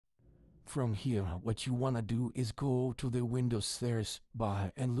From here, what you wanna do is go to the Windows search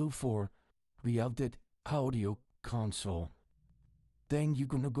bar and look for Realtek Audio Console. Then you're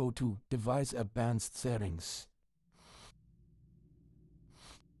gonna go to Device Advanced Settings.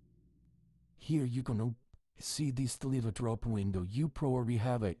 Here you're gonna see this little drop window. You probably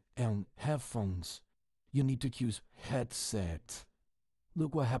have it on headphones. You need to choose headset.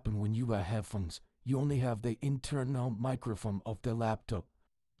 Look what happened when you wear headphones. You only have the internal microphone of the laptop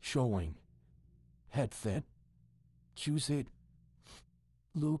showing. Headset. Choose it.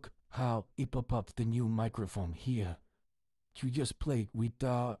 Look how it pop up the new microphone here. You just play with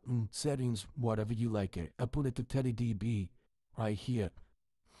the settings, whatever you like it. I put it to 30 dB right here.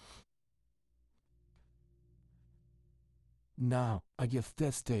 Now I just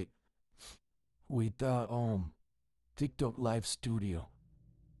tested with the TikTok Live Studio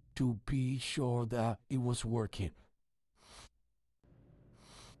to be sure that it was working.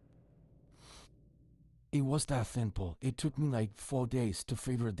 It was that simple. It took me like 4 days to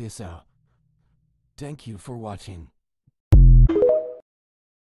figure this out. Thank you for watching.